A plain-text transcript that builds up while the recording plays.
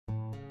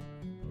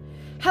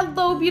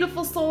Hello,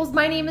 beautiful souls.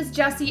 My name is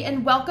Jessie,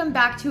 and welcome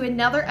back to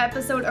another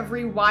episode of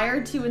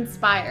Rewire to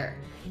Inspire.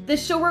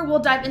 This show where we'll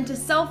dive into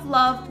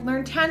self-love,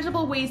 learn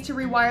tangible ways to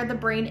rewire the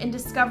brain, and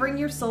discovering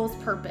your soul's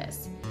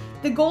purpose.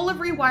 The goal of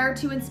Rewire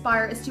to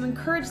Inspire is to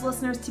encourage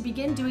listeners to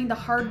begin doing the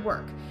hard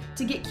work,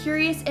 to get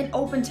curious and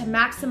open to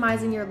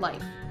maximizing your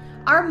life.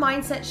 Our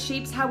mindset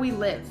shapes how we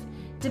live.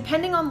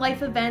 Depending on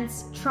life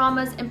events,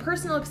 traumas, and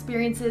personal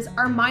experiences,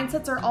 our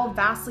mindsets are all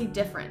vastly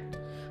different.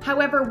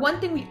 However,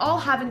 one thing we all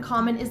have in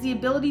common is the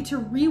ability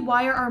to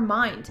rewire our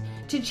mind,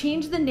 to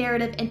change the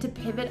narrative, and to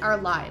pivot our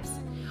lives.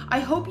 I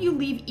hope you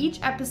leave each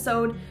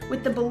episode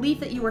with the belief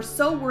that you are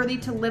so worthy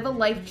to live a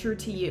life true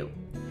to you.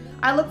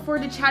 I look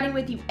forward to chatting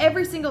with you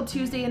every single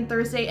Tuesday and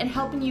Thursday and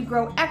helping you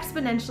grow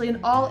exponentially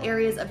in all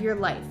areas of your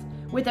life.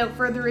 Without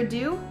further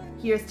ado,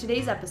 here's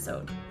today's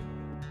episode.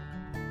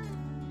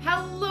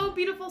 Hello,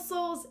 beautiful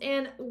souls,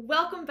 and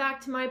welcome back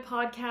to my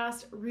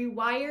podcast,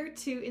 Rewire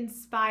to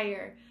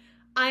Inspire.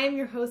 I am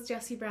your host,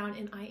 Jessie Brown,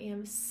 and I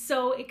am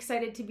so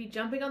excited to be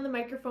jumping on the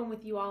microphone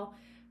with you all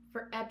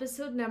for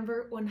episode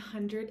number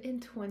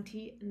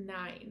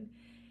 129.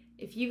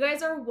 If you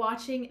guys are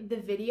watching the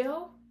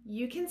video,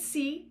 you can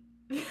see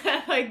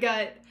that I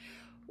got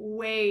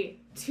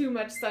way too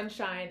much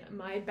sunshine.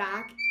 My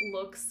back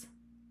looks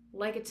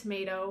like a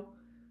tomato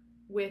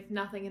with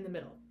nothing in the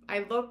middle. I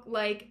look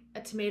like a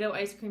tomato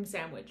ice cream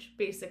sandwich,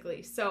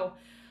 basically. So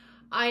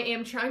I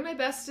am trying my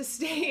best to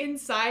stay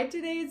inside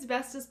today as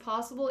best as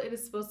possible. It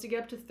is supposed to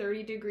get up to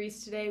 30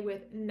 degrees today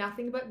with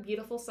nothing but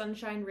beautiful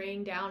sunshine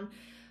raining down,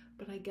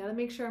 but I gotta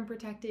make sure I'm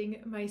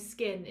protecting my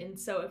skin. And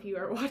so if you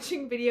are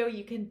watching video,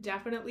 you can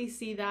definitely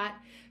see that.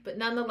 But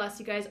nonetheless,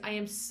 you guys, I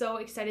am so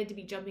excited to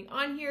be jumping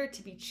on here,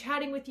 to be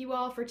chatting with you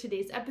all for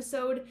today's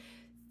episode.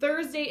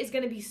 Thursday is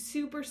gonna be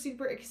super,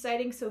 super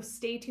exciting, so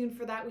stay tuned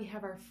for that. We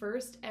have our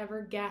first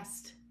ever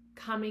guest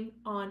coming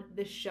on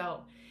the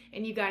show.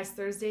 And you guys,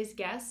 Thursday's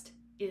guest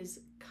is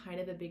kind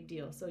of a big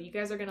deal. So you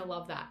guys are going to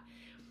love that.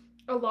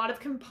 A lot of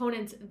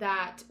components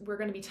that we're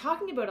going to be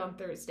talking about on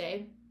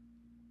Thursday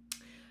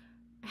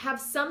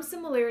have some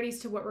similarities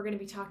to what we're going to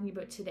be talking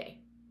about today,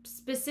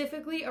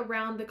 specifically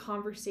around the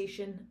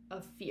conversation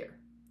of fear.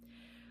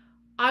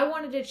 I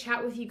wanted to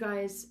chat with you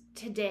guys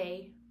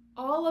today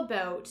all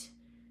about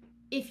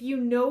if you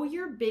know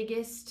your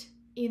biggest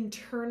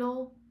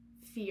internal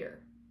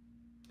fear.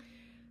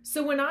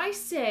 So when I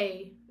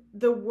say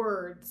the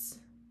words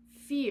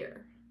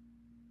fear,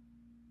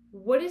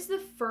 what is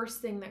the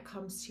first thing that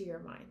comes to your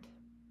mind?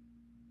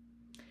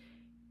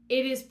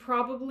 It is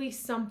probably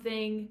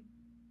something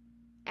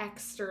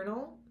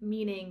external,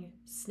 meaning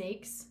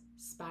snakes,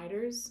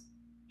 spiders,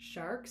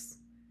 sharks,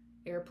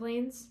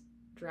 airplanes,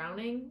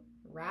 drowning,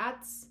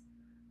 rats,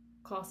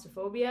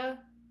 claustrophobia,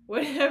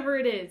 whatever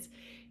it is.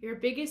 Your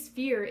biggest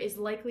fear is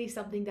likely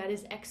something that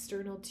is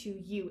external to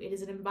you. It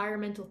is an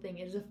environmental thing.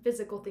 It is a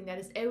physical thing that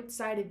is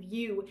outside of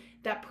you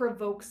that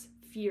provokes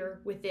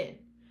fear within.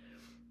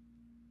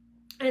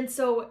 And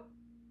so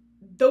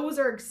those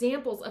are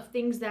examples of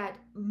things that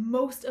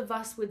most of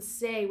us would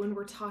say when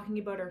we're talking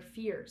about our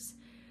fears.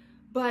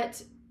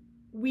 But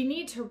we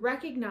need to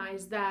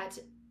recognize that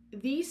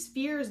these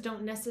fears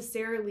don't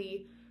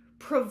necessarily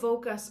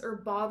provoke us or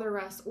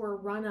bother us or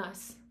run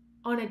us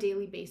on a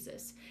daily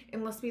basis,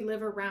 unless we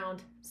live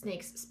around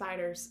snakes,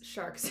 spiders,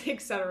 sharks,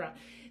 etc.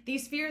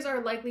 These fears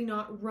are likely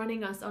not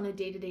running us on a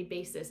day-to-day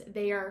basis.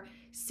 They are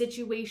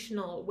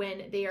situational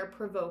when they are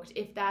provoked.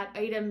 If that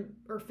item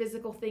or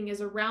physical thing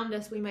is around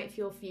us, we might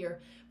feel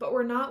fear, but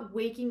we're not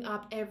waking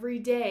up every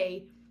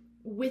day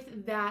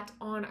with that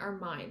on our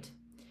mind.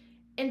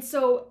 And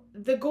so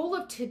the goal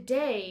of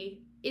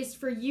today is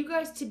for you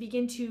guys to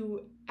begin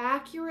to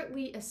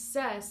accurately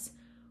assess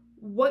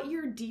what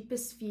your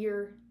deepest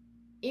fear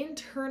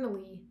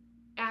internally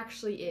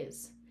actually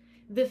is.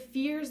 The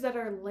fears that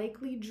are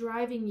likely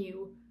driving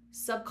you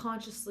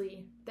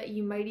subconsciously that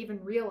you might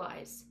even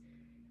realize.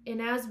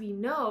 And as we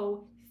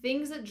know,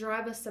 things that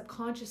drive us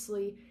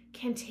subconsciously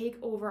can take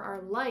over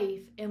our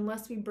life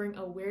unless we bring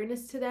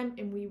awareness to them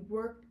and we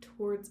work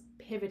towards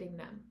pivoting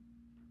them.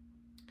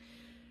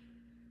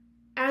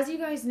 As you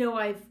guys know,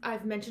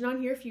 I've mentioned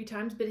on here a few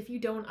times, but if you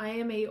don't, I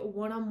am a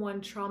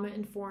one-on-one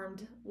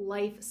trauma-informed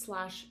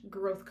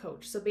life/growth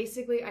coach. So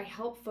basically, I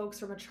help folks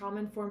from a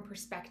trauma-informed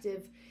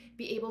perspective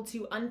be able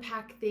to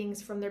unpack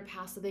things from their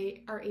past so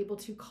they are able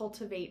to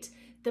cultivate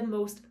the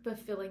most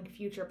fulfilling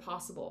future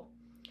possible.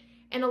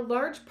 And a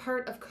large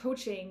part of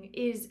coaching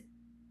is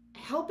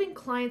helping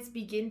clients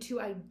begin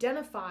to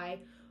identify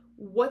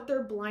what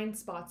their blind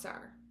spots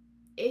are,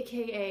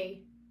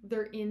 aka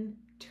their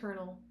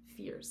internal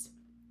fears.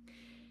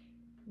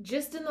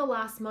 Just in the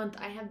last month,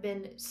 I have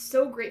been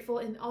so grateful,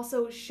 and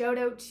also shout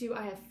out to,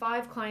 I have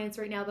 5 clients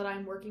right now that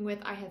I'm working with.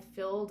 I have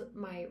filled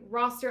my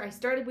roster. I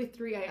started with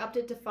 3, I upped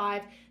it to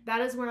 5.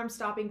 That is where I'm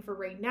stopping for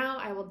right now.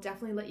 I will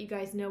definitely let you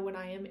guys know when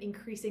I am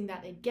increasing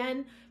that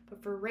again.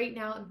 But for right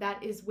now,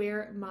 that is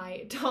where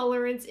my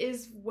tolerance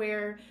is,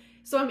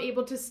 so I'm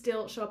able to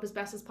still show up as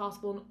best as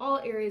possible in all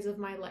areas of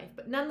my life.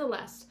 But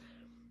nonetheless,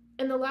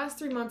 in the last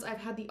 3 months, I've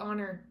had the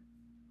honor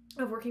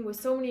of working with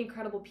so many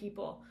incredible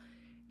people.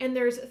 And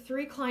there's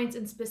 3 clients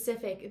in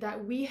specific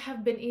that we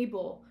have been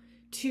able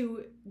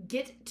to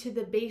get to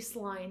the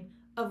baseline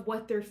of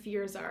what their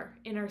fears are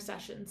in our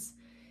sessions.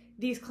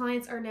 These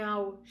clients are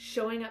now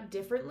showing up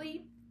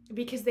differently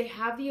because they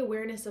have the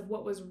awareness of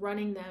what was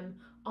running them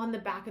on the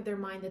back of their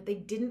mind that they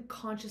didn't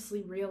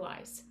consciously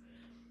realize.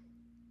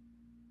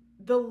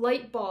 The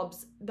light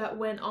bulbs that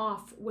went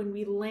off when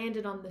we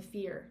landed on the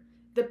fear,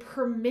 the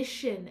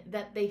permission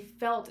that they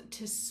felt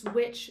to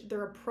switch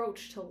their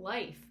approach to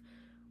life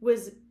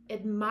was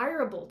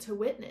admirable to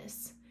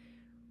witness.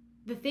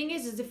 The thing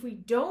is if we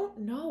don't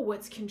know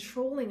what's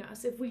controlling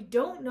us, if we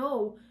don't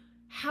know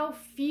how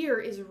fear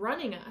is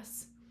running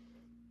us,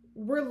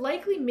 we're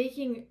likely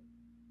making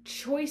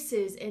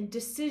choices and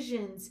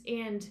decisions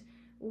and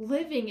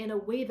living in a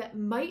way that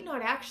might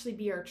not actually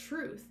be our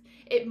truth.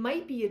 It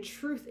might be a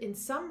truth in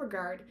some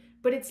regard,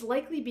 but it's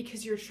likely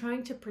because you're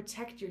trying to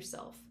protect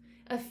yourself.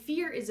 A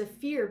fear is a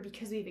fear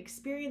because we've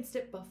experienced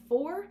it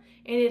before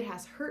and it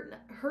has hurt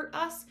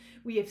us.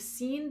 We have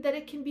seen that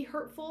it can be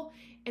hurtful,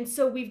 and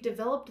so we've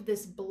developed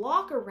this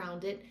block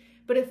around it.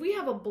 But if we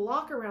have a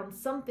block around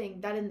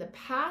something that in the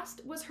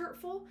past was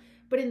hurtful,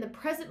 but in the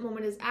present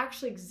moment is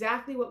actually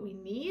exactly what we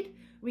need,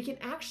 we can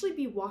actually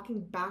be walking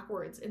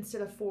backwards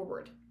instead of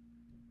forward.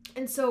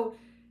 And so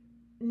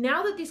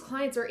now that these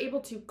clients are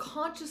able to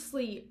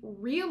consciously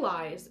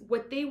realize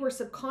what they were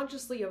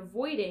subconsciously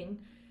avoiding,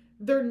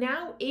 they're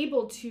now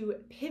able to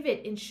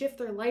pivot and shift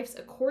their lives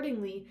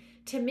accordingly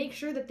to make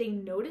sure that they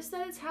notice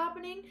that it's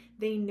happening,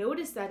 they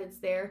notice that it's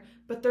there,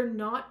 but they're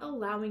not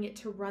allowing it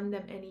to run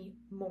them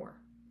anymore.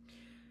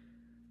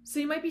 So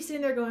you might be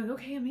sitting there going,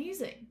 okay,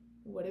 amazing.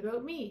 What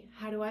about me?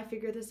 How do I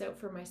figure this out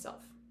for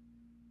myself?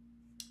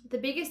 The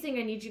biggest thing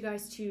I need you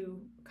guys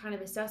to kind of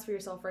assess for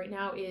yourself right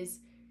now is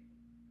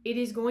it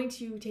is going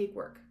to take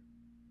work.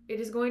 It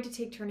is going to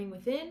take turning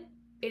within.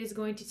 It is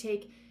going to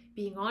take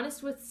being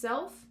honest with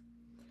self,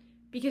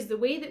 because the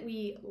way that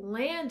we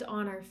land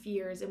on our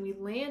fears and we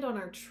land on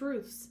our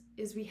truths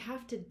is we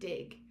have to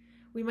dig.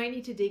 We might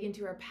need to dig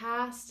into our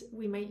past.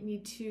 We might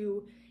need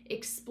to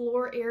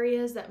explore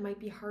areas that might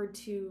be hard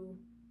to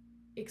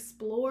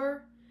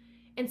explore.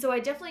 And so I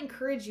definitely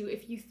encourage you,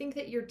 if you think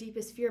that your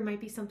deepest fear might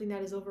be something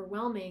that is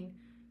overwhelming,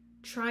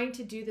 trying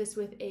to do this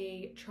with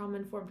a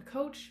trauma-informed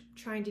coach,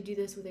 trying to do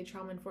this with a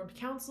trauma-informed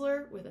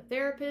counselor, with a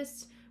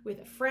therapist, with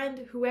a friend,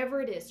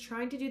 whoever it is,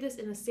 trying to do this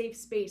in a safe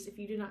space if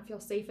you do not feel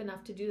safe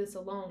enough to do this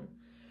alone.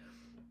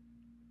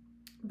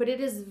 But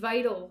it is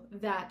vital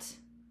that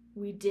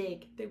we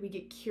dig, that we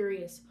get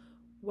curious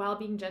while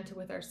being gentle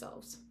with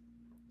ourselves.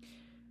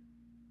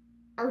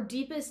 Our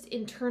deepest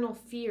internal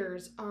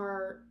fears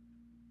are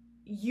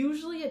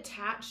usually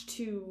attached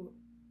to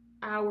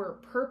our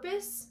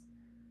purpose,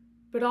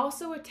 but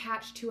also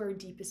attached to our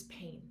deepest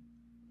pain.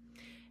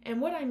 And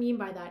what I mean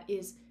by that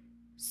is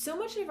so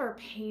much of our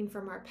pain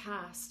from our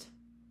past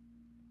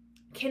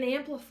can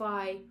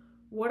amplify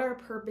what our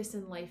purpose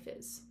in life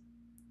is.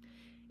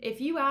 If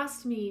you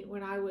asked me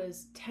when I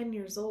was 10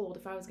 years old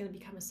if I was going to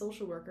become a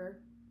social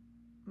worker,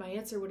 my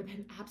answer would have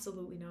been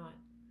absolutely not.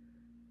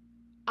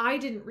 I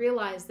didn't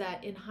realize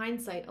that in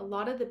hindsight, a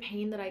lot of the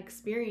pain that I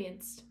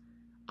experienced,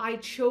 I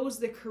chose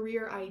the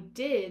career I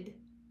did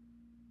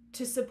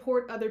to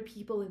support other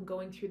people in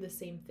going through the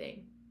same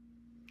thing.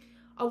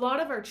 A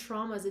lot of our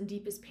traumas and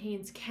deepest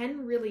pains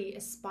can really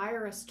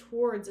aspire us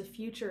towards a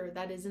future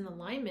that is in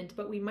alignment,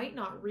 but we might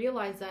not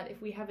realize that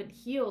if we haven't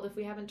healed, if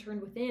we haven't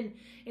turned within,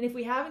 and if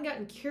we haven't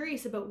gotten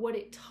curious about what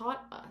it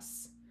taught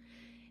us.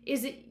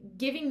 Is it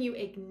giving you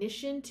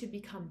ignition to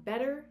become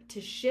better,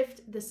 to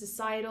shift the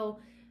societal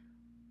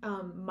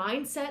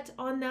mindset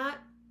on that?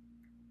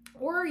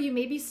 Or are you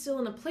maybe still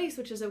in a place,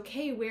 which is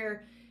okay,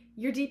 where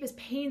your deepest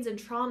pains and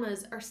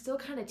traumas are still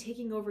kind of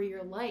taking over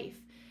your life?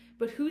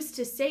 But who's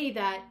to say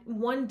that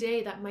one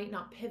day that might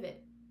not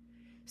pivot?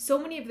 So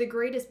many of the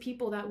greatest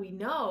people that we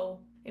know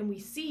and we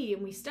see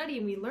and we study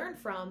and we learn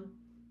from,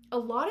 a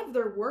lot of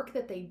their work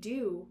that they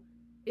do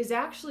is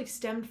actually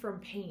stemmed from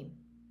pain.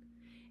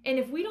 And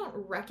if we don't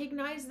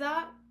recognize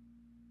that,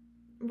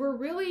 we're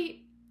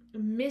really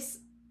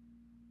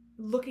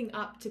looking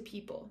up to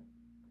people.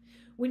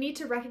 We need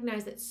to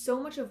recognize that so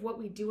much of what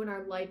we do in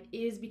our life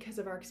is because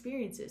of our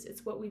experiences.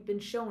 It's what we've been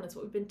shown. It's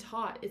what we've been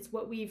taught. It's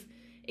what we've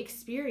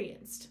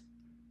experienced.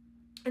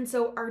 And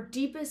so our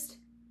deepest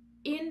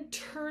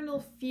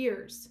internal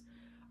fears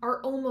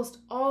are almost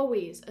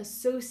always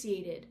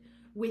associated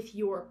with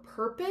your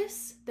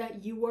purpose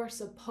that you are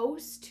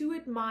supposed to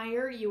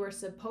admire, you are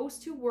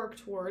supposed to work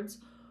towards,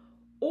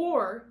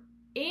 or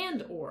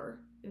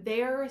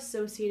they are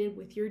associated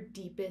with your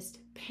deepest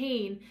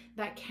pain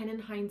that can, in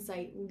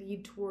hindsight,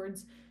 lead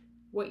towards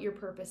what your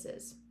purpose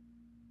is.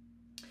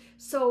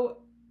 So,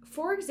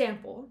 for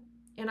example,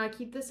 and I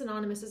keep this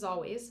anonymous as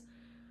always,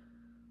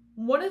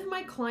 one of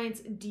my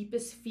clients'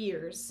 deepest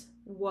fears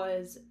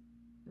was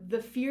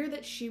the fear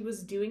that she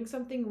was doing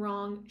something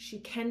wrong, she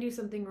can do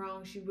something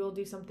wrong, she will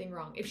do something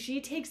wrong. If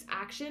she takes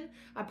action,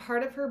 a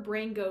part of her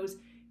brain goes,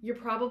 you're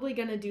probably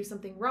going to do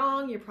something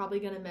wrong, you're probably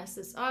going to mess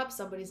this up,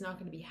 somebody's not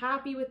going to be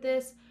happy with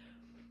this.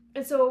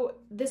 And so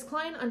this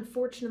client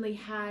unfortunately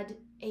had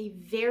a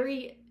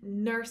very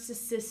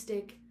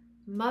narcissistic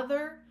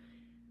mother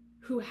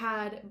who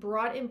had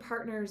brought in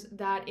partners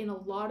that in a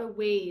lot of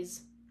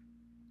ways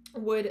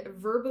would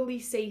verbally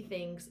say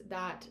things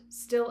that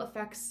still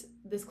affects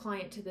this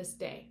client to this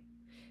day.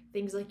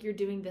 Things like, you're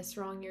doing this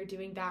wrong, you're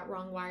doing that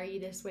wrong, why are you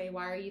this way,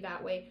 why are you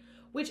that way?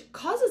 Which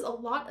causes a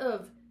lot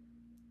of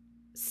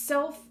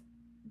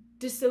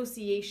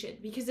self-dissociation,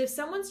 because if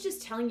someone's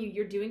just telling you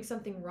you're doing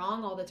something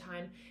wrong all the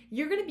time,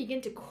 you're going to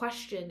begin to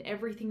question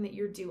everything that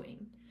you're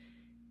doing.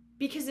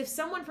 Because if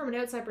someone from an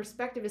outside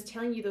perspective is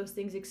telling you those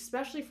things,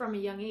 especially from a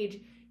young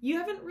age, you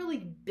haven't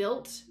really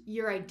built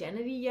your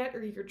identity yet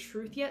or your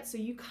truth yet. So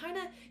you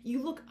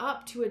look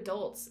up to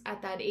adults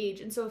at that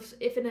age. And so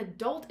if an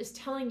adult is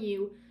telling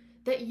you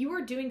that you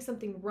are doing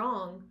something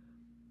wrong,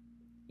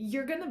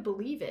 you're going to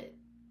believe it.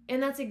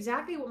 And that's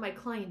exactly what my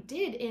client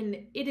did.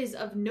 And it is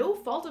of no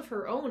fault of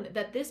her own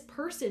that this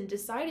person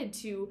decided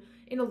to,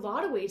 in a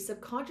lot of ways,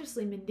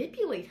 subconsciously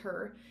manipulate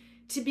her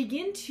to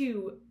begin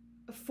to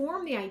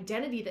form the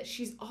identity that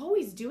she's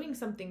always doing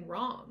something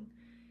wrong.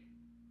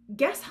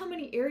 Guess how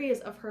many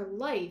areas of her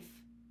life,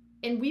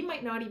 and we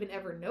might not even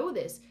ever know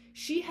this,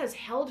 she has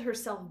held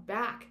herself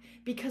back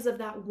because of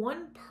that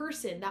one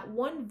person, that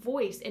one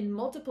voice, and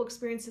multiple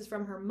experiences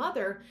from her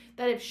mother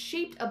that have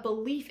shaped a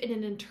belief and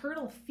an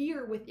internal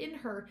fear within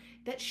her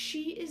that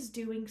she is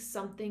doing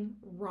something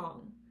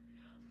wrong.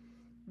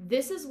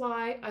 This is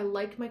why I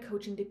like my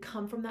coaching to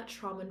come from that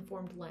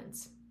trauma-informed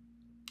lens.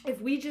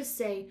 If we just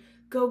say,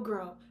 go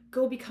grow,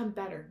 go become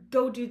better,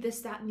 go do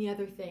this, that, and the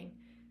other thing,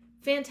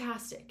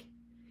 fantastic.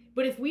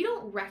 But if we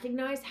don't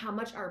recognize how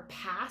much our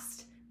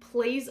past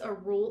plays a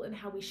role in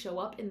how we show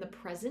up in the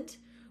present,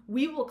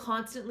 we will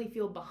constantly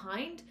feel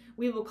behind.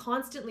 We will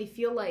constantly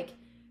feel like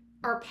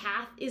our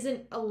path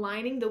isn't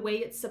aligning the way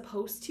it's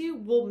supposed to.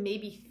 We'll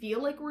maybe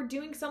feel like we're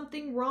doing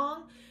something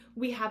wrong.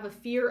 We have a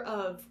fear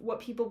of what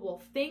people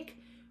will think.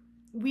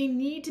 We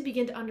need to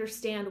begin to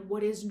understand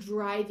what is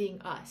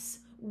driving us.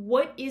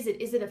 What is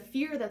it? Is it a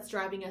fear that's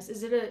driving us?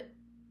 Is it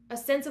a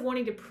sense of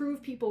wanting to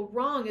prove people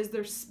wrong? Is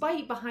there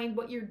spite behind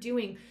what you're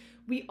doing?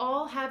 We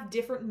all have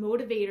different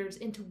motivators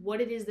into what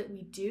it is that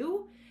we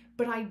do,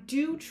 but I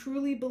do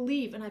truly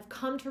believe, and I've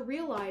come to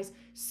realize,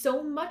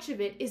 so much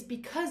of it is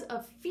because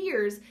of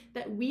fears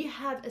that we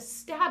have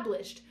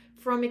established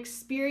from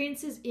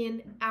experiences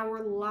in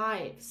our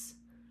lives.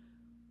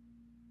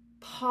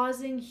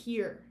 Pausing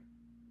here.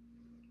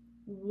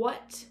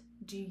 What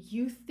do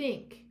you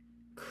think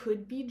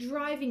could be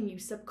driving you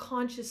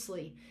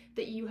subconsciously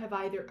that you have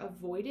either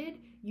avoided,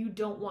 you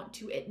don't want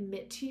to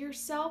admit to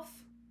yourself?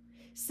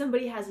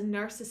 Somebody has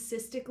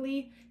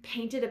narcissistically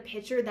painted a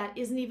picture that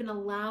isn't even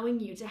allowing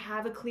you to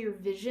have a clear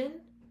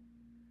vision?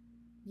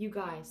 You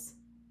guys,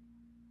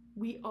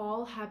 we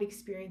all have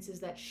experiences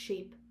that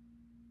shape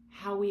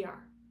how we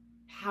are,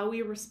 how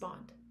we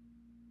respond.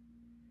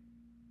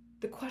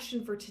 The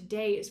question for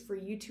today is for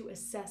you to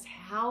assess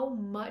how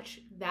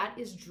much that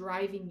is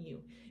driving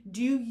you.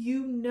 Do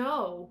you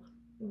know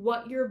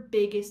what your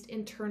biggest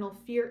internal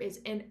fear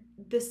is and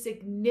the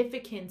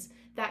significance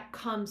that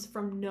comes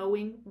from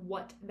knowing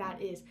what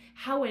that is?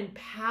 How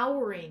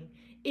empowering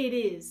it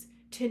is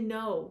to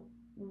know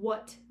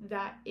what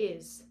that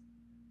is.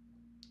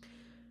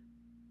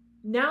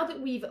 Now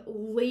that we've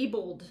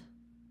labeled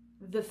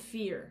the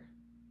fear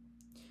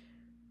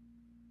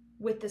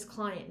with this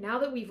client, now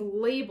that we've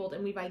labeled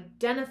and we've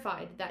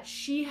identified that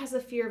she has a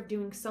fear of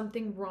doing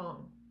something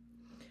wrong,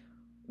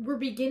 we're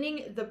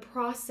beginning the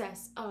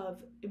process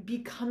of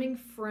becoming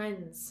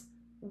friends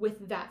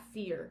with that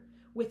fear,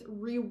 with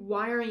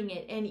rewiring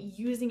it and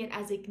using it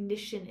as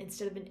ignition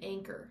instead of an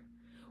anchor.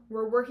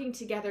 We're working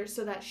together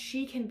so that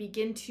she can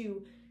begin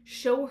to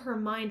show her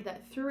mind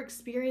that through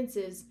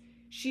experiences,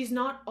 she's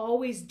not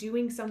always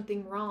doing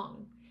something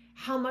wrong.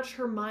 How much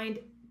her mind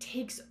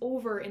takes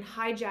over and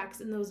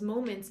hijacks in those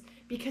moments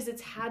because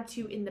it's had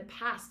to in the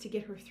past to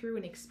get her through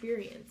an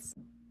experience.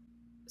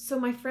 So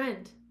my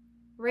friend,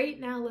 right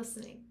now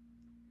listening,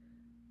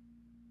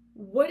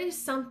 what is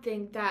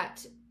something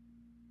that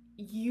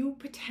you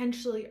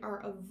potentially are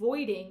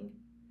avoiding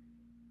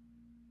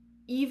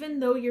even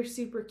though you're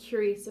super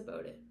curious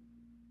about it?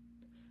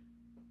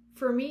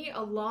 For me,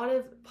 a lot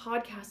of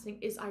podcasting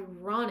is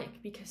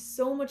ironic because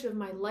so much of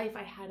my life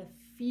I had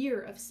a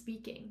fear of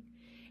speaking.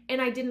 And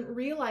I didn't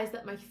realize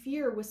that my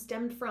fear was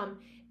stemmed from,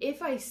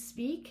 if I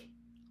speak,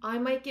 I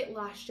might get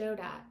lashed out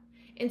at.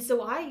 And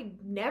so I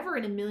never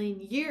in a million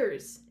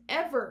years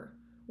ever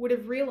would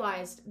have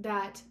realized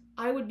that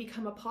I would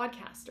become a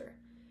podcaster.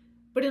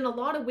 But in a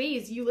lot of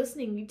ways, you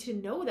listening need to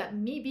know that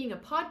me being a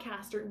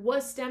podcaster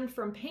was stemmed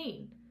from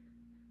pain.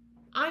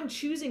 I'm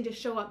choosing to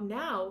show up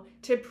now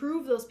to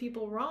prove those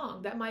people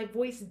wrong, that my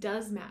voice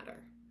does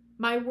matter.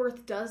 My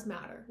worth does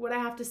matter. What I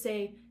have to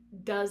say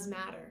does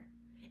matter.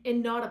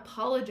 And not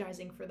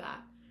apologizing for that.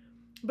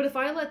 But if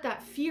I let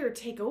that fear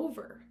take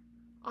over,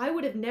 I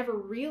would have never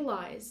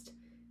realized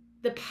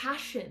the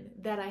passion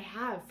that I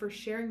have for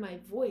sharing my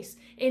voice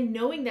and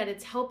knowing that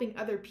it's helping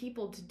other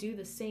people to do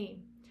the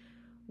same.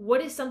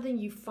 What is something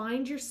you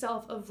find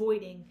yourself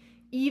avoiding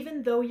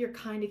even though you're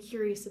kind of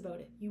curious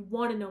about it? You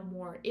want to know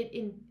more.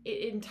 It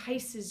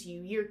entices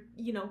you.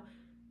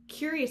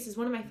 Curious is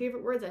one of my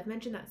favorite words. I've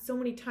mentioned that so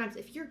many times.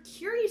 If you're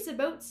curious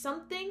about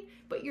something,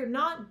 but you're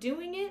not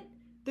doing it,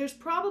 there's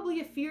probably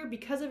a fear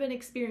because of an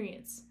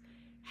experience.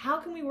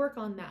 How can we work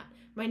on that?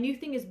 My new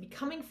thing is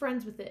becoming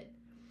friends with it.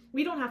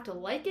 We don't have to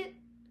like it.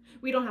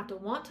 We don't have to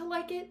want to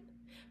like it.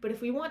 But if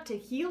we want to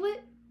heal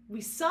it, we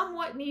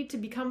somewhat need to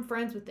become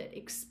friends with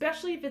it,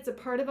 especially if it's a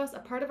part of us, a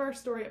part of our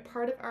story, a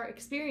part of our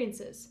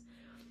experiences.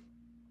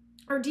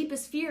 Our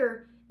deepest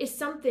fear is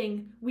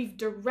something we've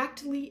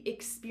directly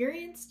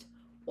experienced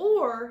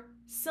or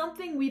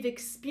something we've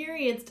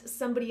experienced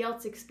somebody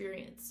else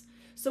experience.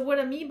 So what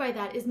I mean by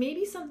that is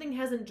maybe something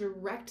hasn't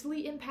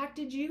directly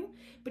impacted you,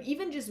 but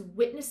even just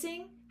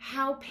witnessing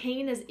how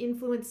pain has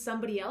influenced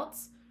somebody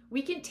else,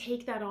 we can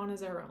take that on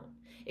as our own.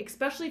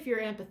 Especially if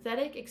you're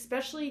empathetic,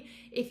 especially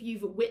if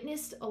you've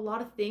witnessed a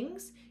lot of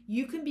things,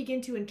 you can begin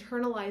to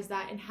internalize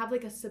that and have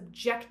like a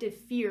subjective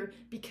fear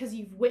because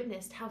you've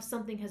witnessed how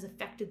something has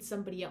affected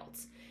somebody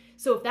else.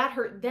 So if that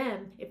hurt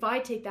them, if I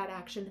take that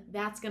action,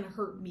 that's going to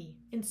hurt me.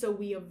 And so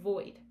we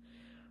avoid.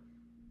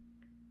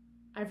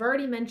 I've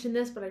already mentioned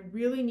this, but I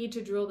really need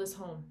to drill this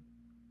home.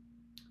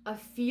 A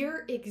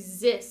fear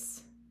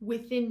exists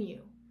within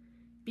you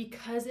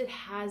because it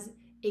has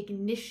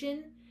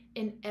ignition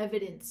and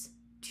evidence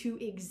to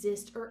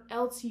exist, or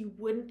else you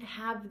wouldn't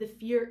have the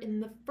fear in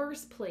the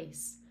first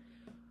place.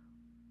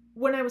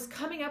 When I was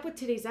coming up with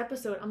today's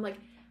episode, I'm like,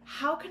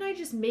 how can I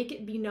just make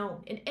it be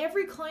known? And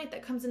every client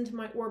that comes into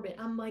my orbit,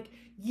 I'm like,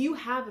 you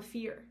have a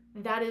fear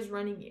that is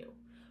running you.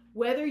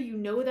 Whether you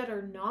know that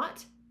or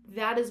not,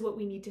 that is what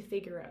we need to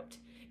figure out.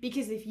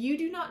 Because if you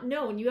do not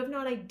know and you have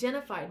not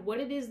identified what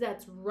it is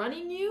that's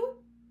running you,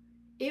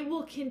 it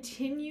will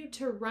continue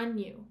to run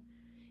you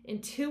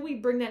until we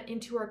bring that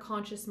into our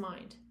conscious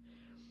mind.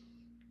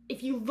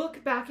 If you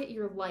look back at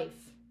your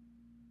life,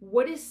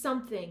 what is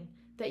something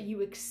that you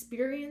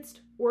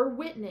experienced or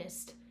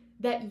witnessed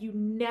that you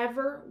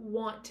never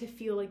want to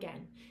feel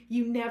again?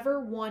 You never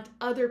want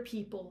other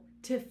people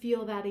to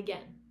feel that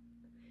again.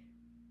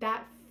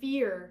 That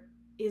fear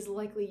is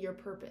likely your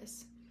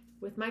purpose.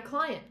 With my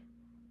client,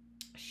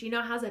 she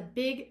now has a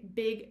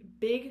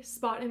big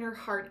spot in her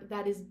heart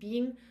that is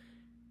being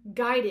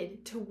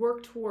guided to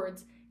work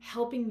towards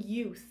helping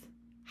youth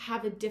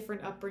have a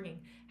different upbringing,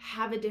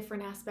 have a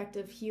different aspect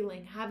of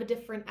healing, have a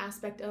different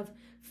aspect of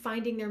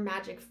finding their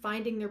magic,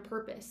 finding their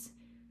purpose.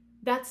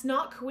 That's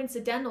not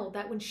coincidental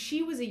that when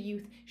she was a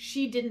youth,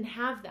 she didn't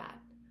have that.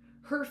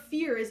 Her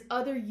fear is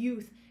other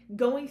youth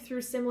going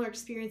through similar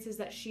experiences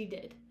that she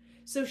did.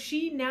 So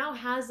she now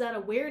has that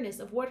awareness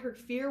of what her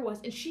fear was,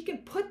 and she can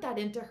put that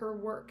into her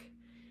work.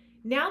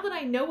 Now that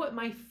I know what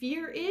my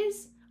fear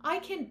is, I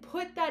can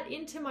put that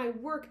into my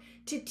work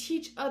to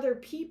teach other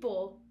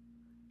people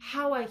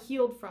how I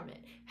healed from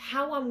it,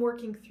 how I'm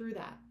working through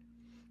that.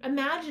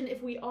 Imagine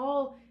if we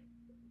all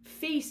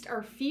faced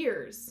our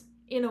fears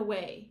in a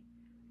way,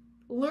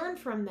 learned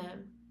from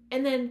them,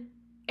 and then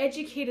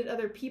educated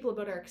other people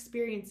about our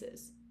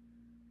experiences.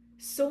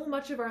 So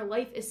much of our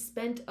life is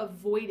spent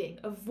avoiding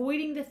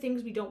the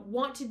things we don't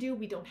want to do,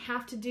 we don't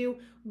have to do,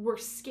 we're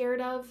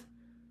scared of.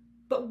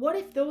 But what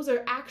if those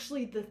are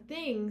actually the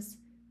things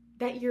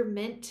that you're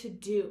meant to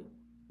do?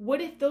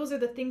 What if those are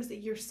the things that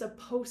you're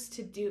supposed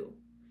to do?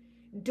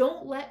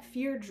 Don't let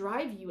fear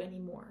drive you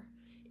anymore.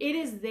 It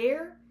is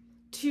there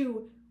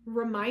to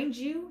remind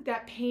you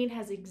that pain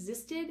has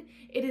existed.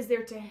 It is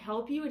there to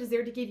help you. It is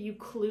there to give you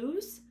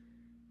clues.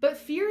 But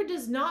fear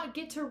does not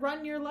get to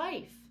run your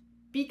life,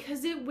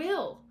 because it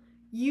will.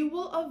 You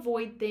will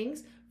avoid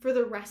things for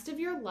the rest of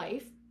your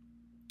life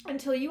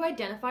until you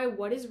identify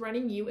what is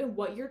running you and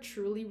what you're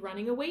truly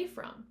running away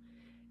from.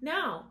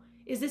 Now,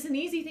 is this an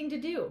easy thing to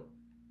do?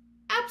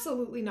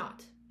 Absolutely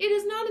not. It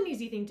is not an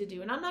easy thing to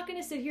do, and I'm not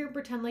going to sit here and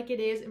pretend like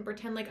it is and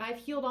pretend like I've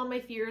healed all my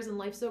fears and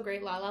life's so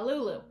great, la la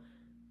lulu.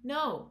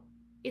 No,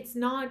 it's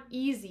not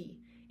easy.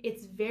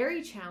 It's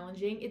very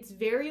challenging, it's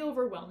very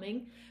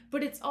overwhelming,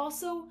 but it's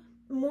also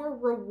more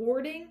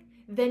rewarding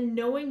than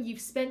knowing you've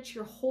spent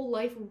your whole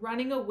life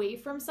running away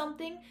from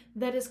something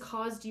that has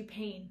caused you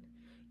pain.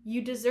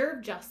 You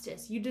deserve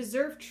justice, you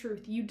deserve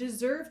truth, you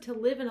deserve to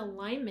live in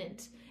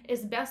alignment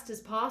as best as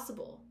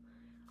possible.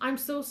 I'm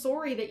so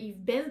sorry that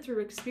you've been through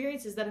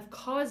experiences that have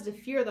caused a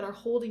fear that are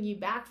holding you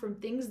back from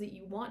things that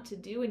you want to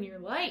do in your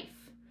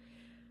life.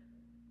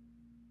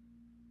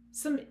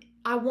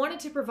 I wanted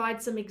to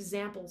provide some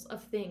examples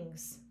of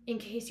things in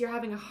case you're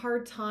having a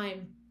hard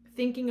time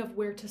thinking of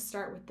where to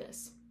start with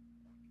this.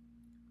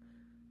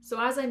 So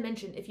as I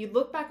mentioned, if you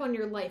look back on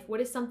your life, what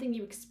is something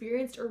you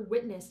experienced or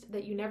witnessed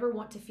that you never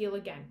want to feel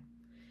again?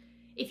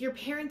 If your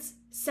parents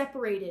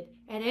separated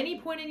at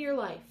any point in your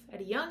life, at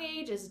a young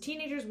age, as a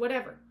teenager,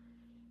 whatever,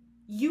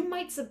 you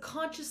might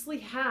subconsciously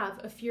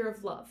have a fear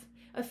of love,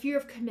 a fear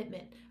of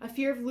commitment, a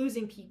fear of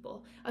losing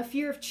people, a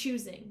fear of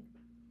choosing.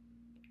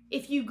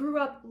 If you grew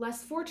up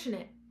less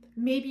fortunate,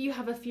 maybe you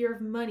have a fear of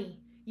money,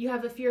 you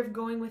have a fear of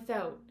going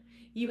without,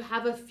 you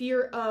have a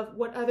fear of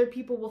what other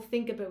people will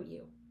think about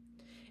you.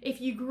 If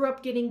you grew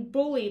up getting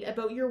bullied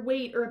about your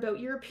weight or about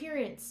your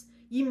appearance,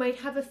 you might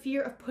have a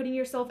fear of putting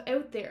yourself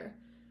out there.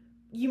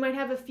 You might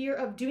have a fear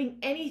of doing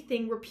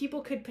anything where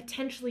people could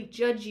potentially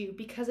judge you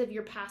because of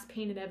your past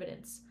pain and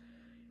evidence.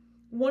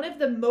 One of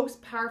the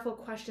most powerful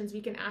questions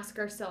we can ask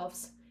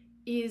ourselves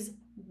is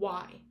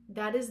why?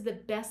 That is the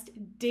best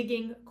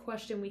digging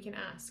question we can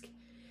ask.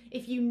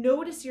 If you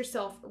notice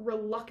yourself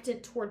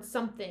reluctant towards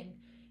something,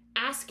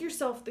 ask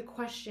yourself the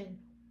question,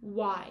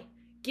 why?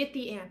 Get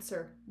the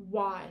answer,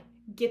 why?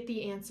 Get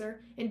the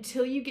answer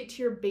until you get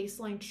to your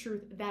baseline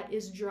truth that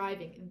is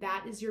driving.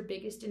 That is your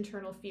biggest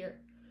internal fear.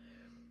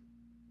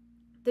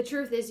 The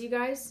truth is, you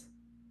guys,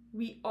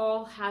 we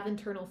all have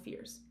internal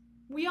fears.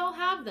 We all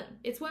have them.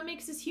 It's what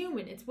makes us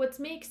human. It's what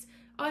makes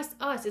us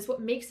us. It's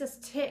what makes us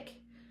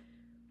tick.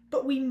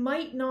 But we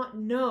might not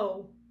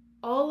know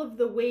all of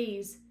the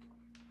ways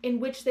in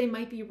which they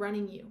might be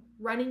running you,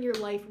 running your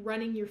life,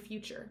 running your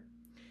future.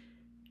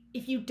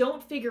 If you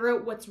don't figure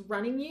out what's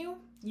running you,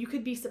 you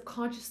could be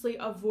subconsciously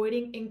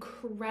avoiding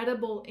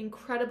incredible,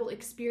 incredible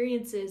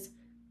experiences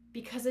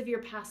because of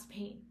your past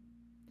pain.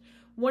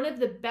 One of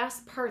the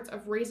best parts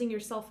of raising your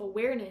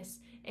self-awareness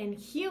and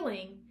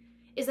healing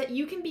is that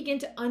you can begin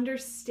to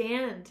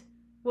understand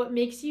what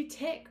makes you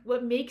tick,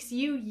 what makes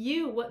you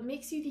you, what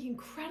makes you the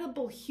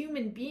incredible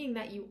human being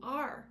that you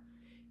are.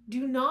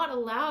 Do not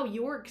allow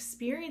your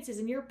experiences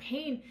and your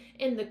pain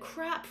and the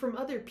crap from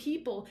other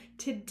people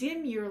to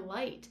dim your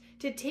light,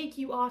 to take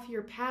you off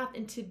your path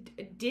and to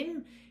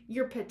dim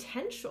your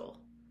potential.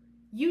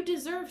 You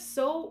deserve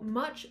so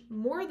much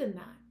more than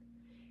that.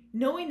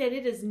 Knowing that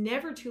it is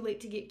never too late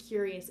to get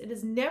curious. It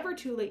is never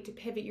too late to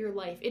pivot your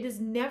life. It is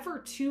never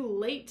too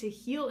late to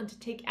heal and to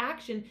take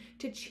action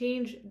to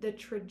change the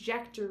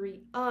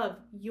trajectory of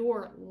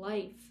your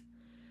life.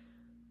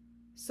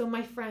 So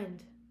my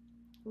friend,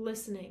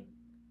 listening,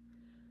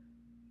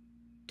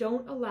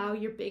 don't allow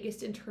your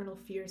biggest internal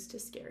fears to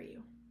scare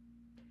you.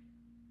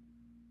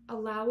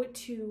 Allow it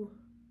to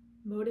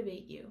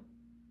motivate you,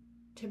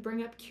 to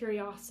bring up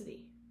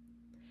curiosity.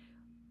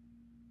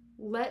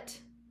 Let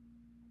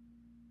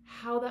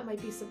how that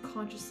might be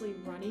subconsciously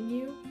running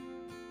you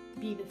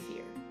be the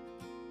fear.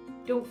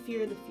 Don't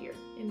fear the fear.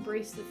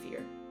 Embrace the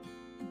fear.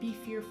 Be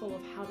fearful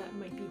of how that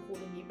might be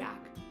holding you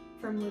back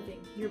from living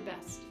your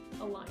best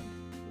aligned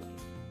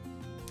life.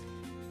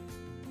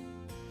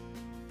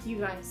 You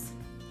guys,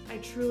 I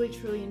truly,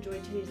 truly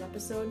enjoyed today's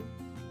episode.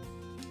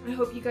 I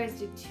hope you guys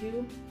did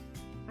too.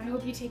 I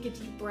hope you take a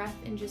deep breath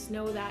and just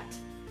know that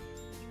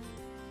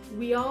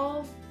we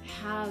all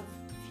have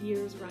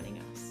fears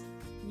running us.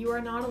 You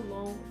are not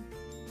alone.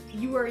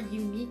 You are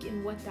unique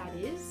in what that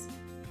is,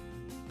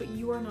 but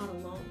you are not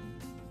alone.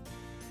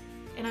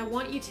 And I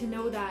want you to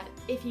know that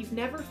if you've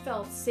never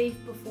felt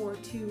safe before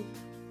to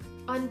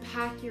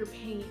unpack your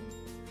pain,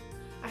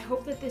 I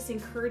hope that this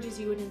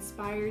encourages you and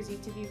inspires you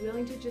to be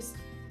willing to just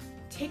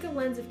take a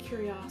lens of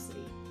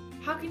curiosity.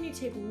 How can you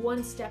take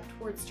one step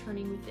towards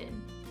turning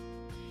within?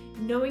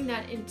 Knowing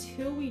that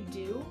until we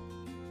do,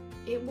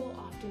 it will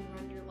often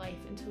run your life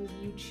until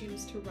you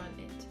choose to run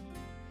it.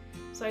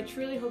 So I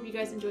truly hope you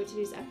guys enjoyed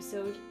today's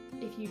episode.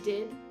 If you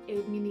did, it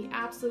would mean the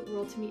absolute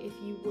world to me if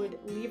you would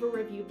leave a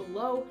review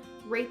below,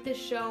 rate this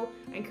show.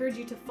 I encourage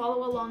you to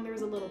follow along.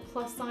 There's a little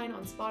plus sign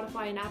on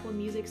Spotify and Apple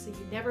Music so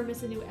you never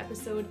miss a new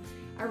episode.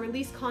 I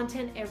release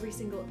content every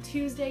single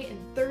Tuesday and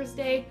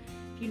Thursday.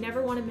 If you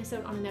never want to miss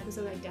out on an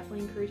episode, I definitely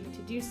encourage you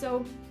to do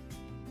so.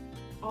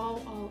 All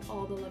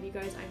the love, you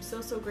guys. I'm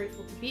so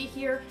grateful to be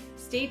here.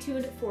 Stay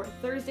tuned for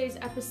Thursday's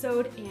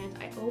episode, and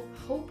I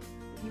hope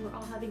you are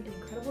all having an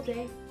incredible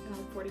day, and I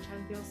look forward to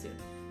chatting with you all soon.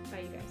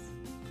 Bye, you guys.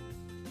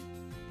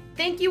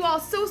 Thank you all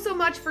so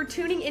much for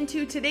tuning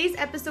into today's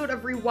episode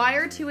of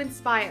Rewire to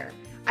Inspire.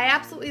 I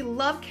absolutely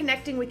love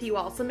connecting with you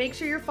all, so make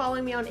sure you're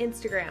following me on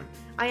Instagram.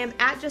 I am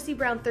at Jessie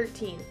Brown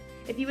 13.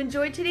 If you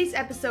enjoyed today's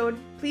episode,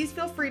 please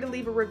feel free to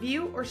leave a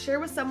review or share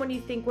with someone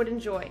you think would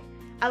enjoy.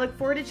 I look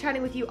forward to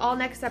chatting with you all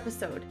next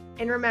episode.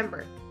 And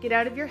remember, get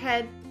out of your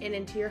head and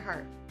into your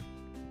heart.